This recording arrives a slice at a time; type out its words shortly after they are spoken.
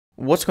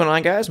What's going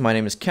on, guys? My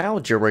name is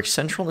Cal, Jailbreak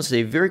Central, and this is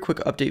a very quick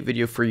update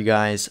video for you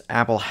guys.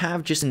 Apple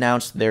have just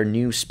announced their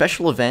new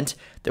special event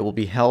that will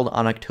be held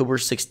on October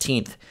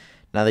 16th.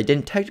 Now, they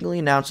didn't technically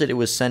announce it. It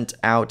was sent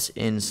out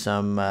in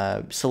some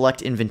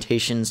select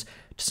invitations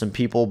to some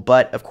people,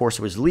 but of course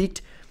it was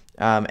leaked,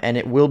 and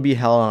it will be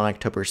held on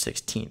October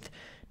 16th.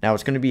 Now,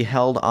 it's going to be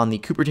held on the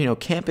Cupertino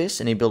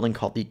campus in a building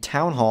called the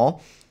Town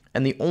Hall,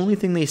 and the only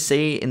thing they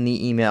say in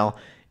the email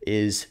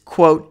is,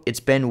 quote,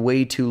 "It's been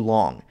way too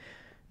long."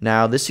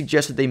 Now, this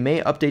suggests that they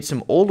may update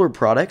some older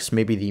products,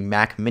 maybe the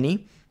Mac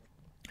Mini,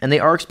 and they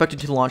are expected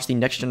to launch the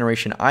next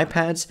generation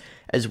iPads,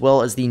 as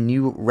well as the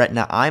new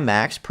Retina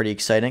imacs, pretty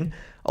exciting,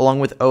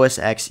 along with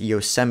OSX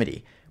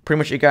Yosemite. Pretty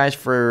much it, guys,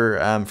 for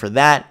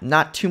that.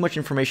 Not too much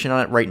information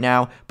on it right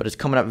now, but it's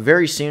coming up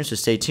very soon, so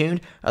stay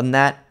tuned. Other than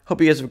that,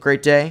 hope you guys have a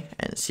great day,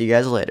 and see you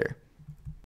guys later.